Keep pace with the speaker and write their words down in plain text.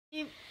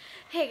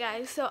Hey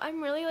guys, so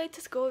I'm really late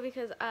to school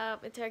because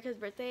it's Erica's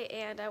birthday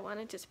and I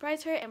wanted to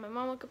surprise her and my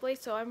mom woke up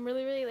late, so I'm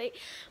really late.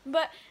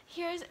 But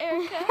here's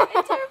Erica.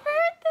 It's her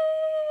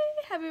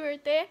birthday! Happy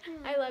birthday.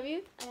 I love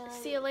you.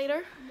 See you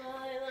later. Bye,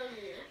 I love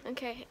you.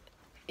 Okay.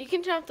 You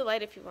can turn off the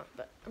light if you want,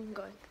 but I'm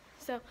going.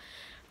 So,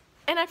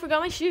 and I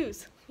forgot my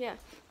shoes. Yeah.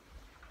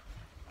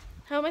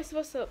 How am I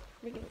supposed to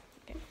make it?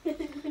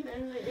 Okay.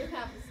 You're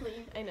half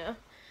asleep. I know.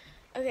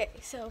 Okay,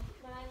 so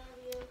Bye, I love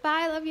you.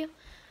 bye, I love you.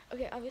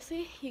 Okay,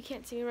 obviously you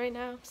can't see me right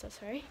now, I'm so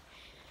sorry.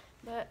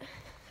 But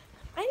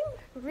I'm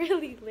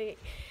really late.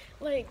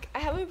 Like, I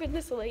haven't been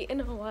this late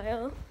in a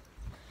while.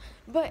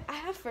 But I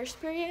have first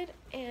period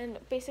and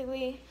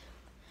basically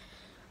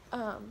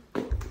I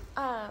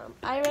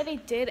already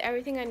did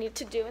everything I need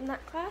to do in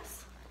that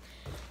class.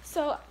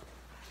 So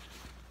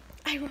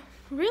I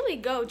really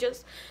go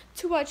just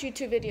to watch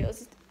YouTube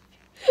videos.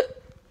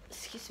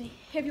 Excuse me,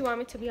 if you want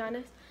me to be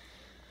honest.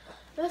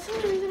 That's the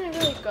only reason I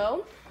really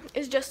go,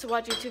 is just to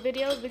watch YouTube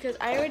videos because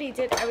I already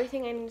did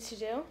everything I need to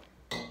do.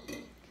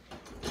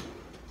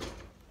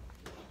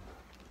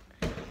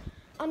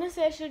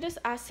 Honestly, I should have just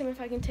asked him if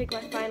I can take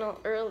my final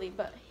early,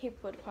 but he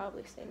would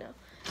probably say no.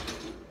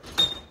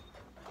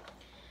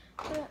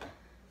 But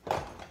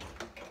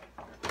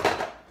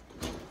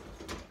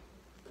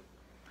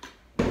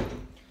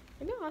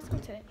maybe I'll ask him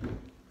today.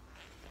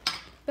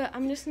 But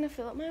I'm just going to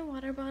fill up my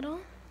water bottle.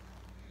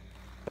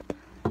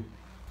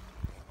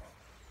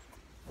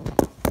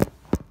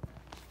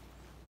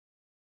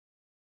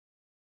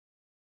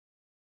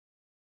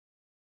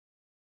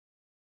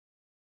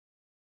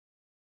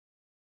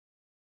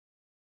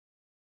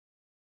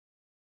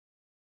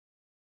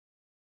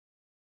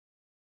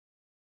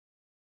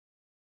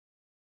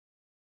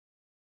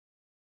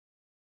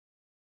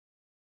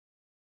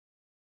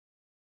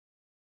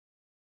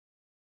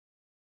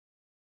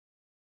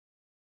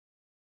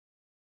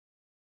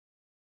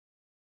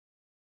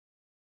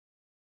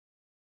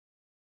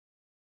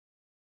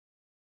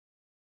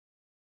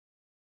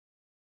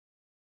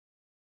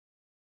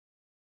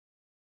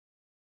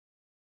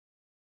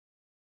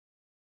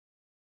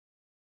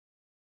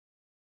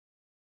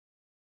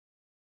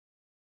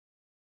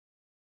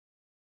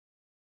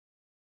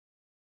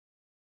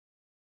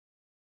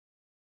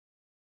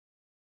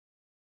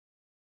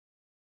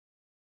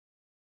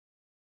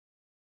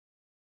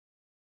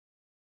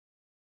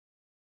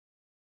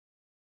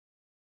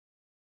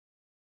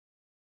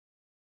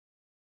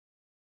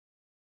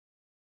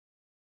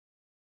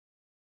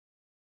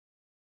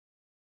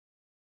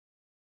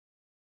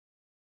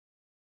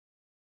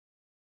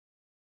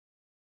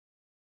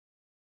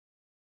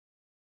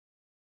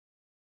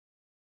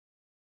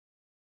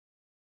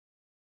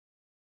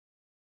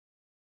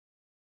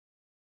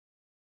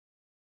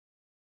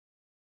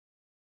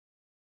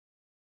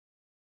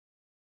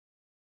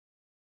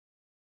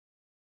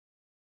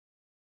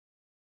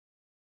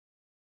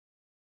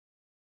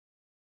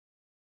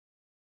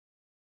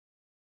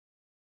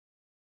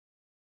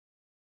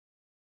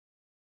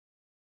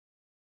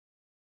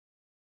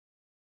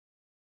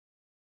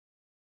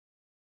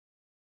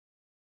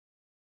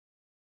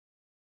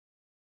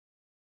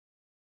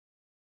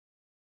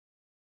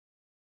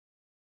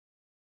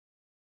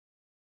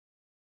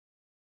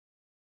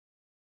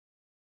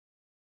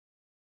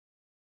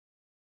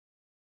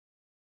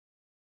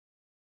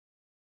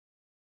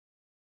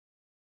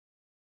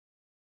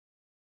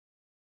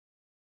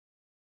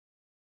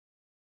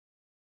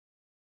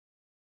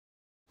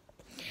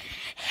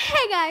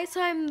 Hey guys,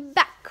 so I'm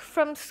back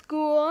from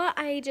school.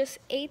 I just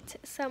ate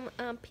some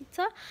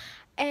pizza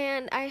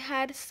and I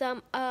had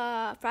some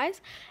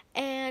fries.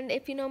 And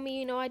if you know me,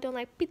 you know I don't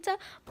like pizza,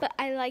 but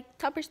I like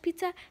Topper's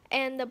pizza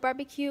and the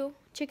barbecue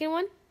chicken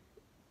one.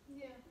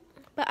 Yeah.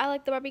 But I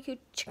like the barbecue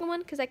chicken one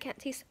because I can't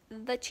taste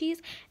the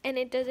cheese and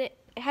it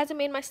hasn't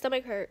made my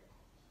stomach hurt.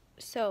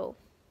 So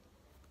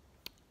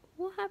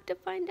we'll have to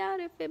find out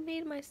if it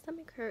made my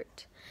stomach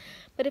hurt.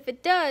 But if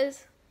it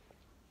does,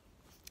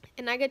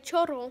 and I get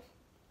chorro,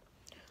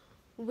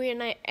 we're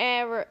not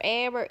ever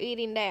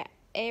eating that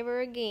ever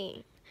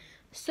again.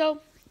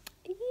 So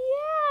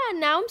yeah,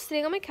 now I'm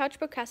sitting on my couch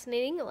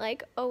procrastinating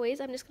like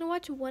always. I'm just gonna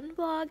watch one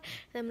vlog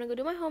and I'm gonna go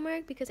do my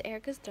homework because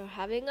Erica's still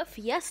having a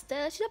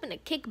fiesta. She's having a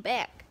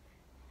kickback.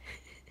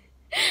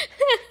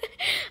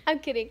 I'm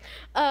kidding.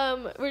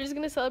 We're just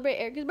gonna celebrate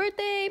Erica's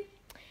birthday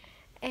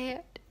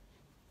and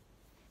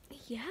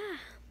yeah.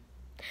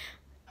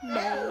 Puede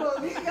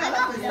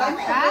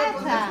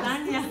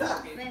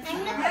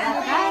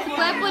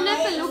poner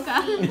peluca.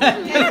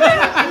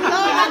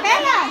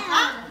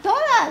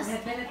 Todas.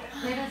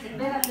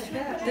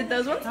 Did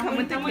those ones come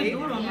with the cake?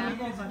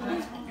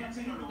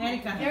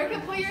 Erica,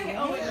 put your hair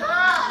over.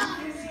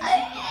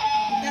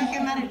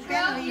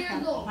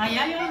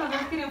 Allá yo lo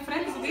tengo que ir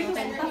enfrente porque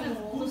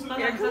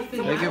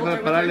Hay que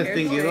preparar el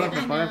extinguidor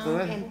para apagar todo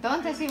eso.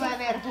 Entonces sí va a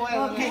haber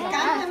juego.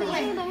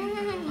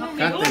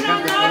 Cante.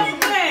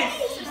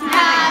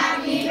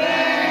 Happy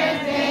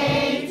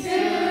birthday to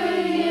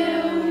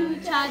you.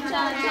 Cha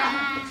cha cha.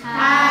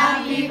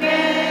 Happy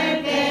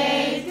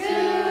birthday to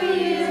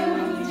you.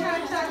 Cha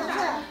cha cha.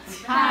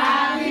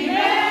 Happy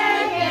birthday.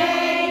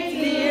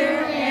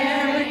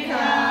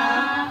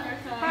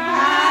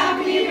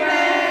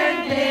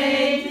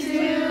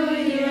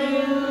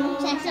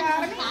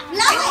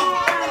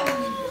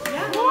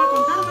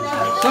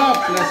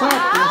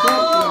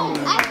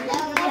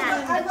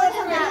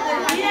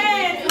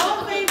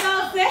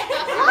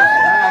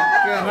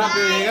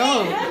 rápido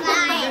llegamos.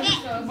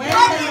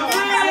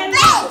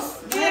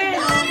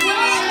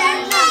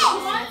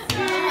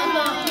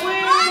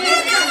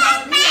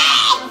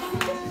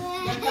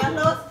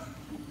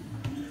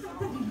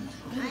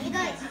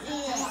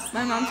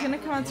 My mom's gonna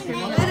come on screen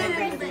and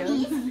make the video.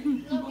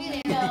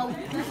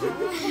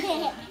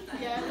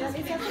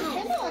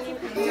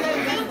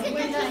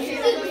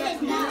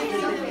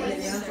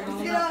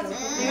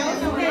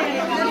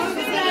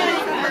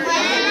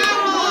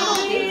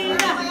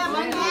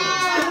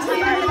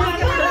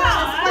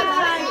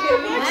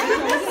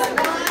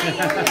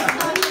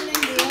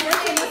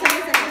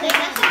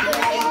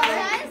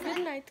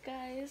 Good night,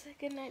 guys.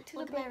 Good night to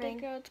the birthday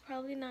girl. It's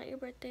probably not your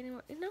birthday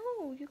anymore.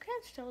 No, you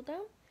can't show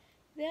them.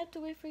 They have to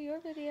wait for your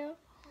video.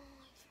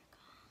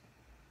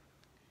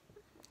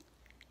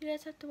 You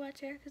guys have to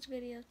watch Erica's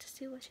video to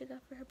see what she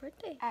got for her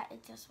birthday.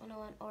 It's just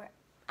 101 or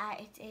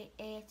it's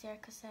it's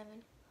Erica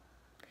 7.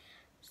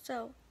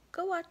 So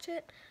go watch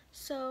it.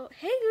 So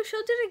hey, you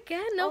showed it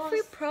again. No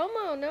free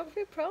promo. No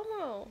free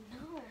promo.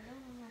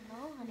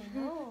 No, honey,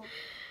 no.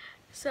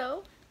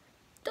 So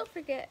don't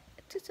forget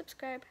to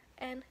subscribe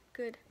and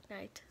good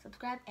night.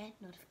 Subscribe and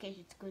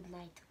notifications. Good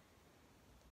night.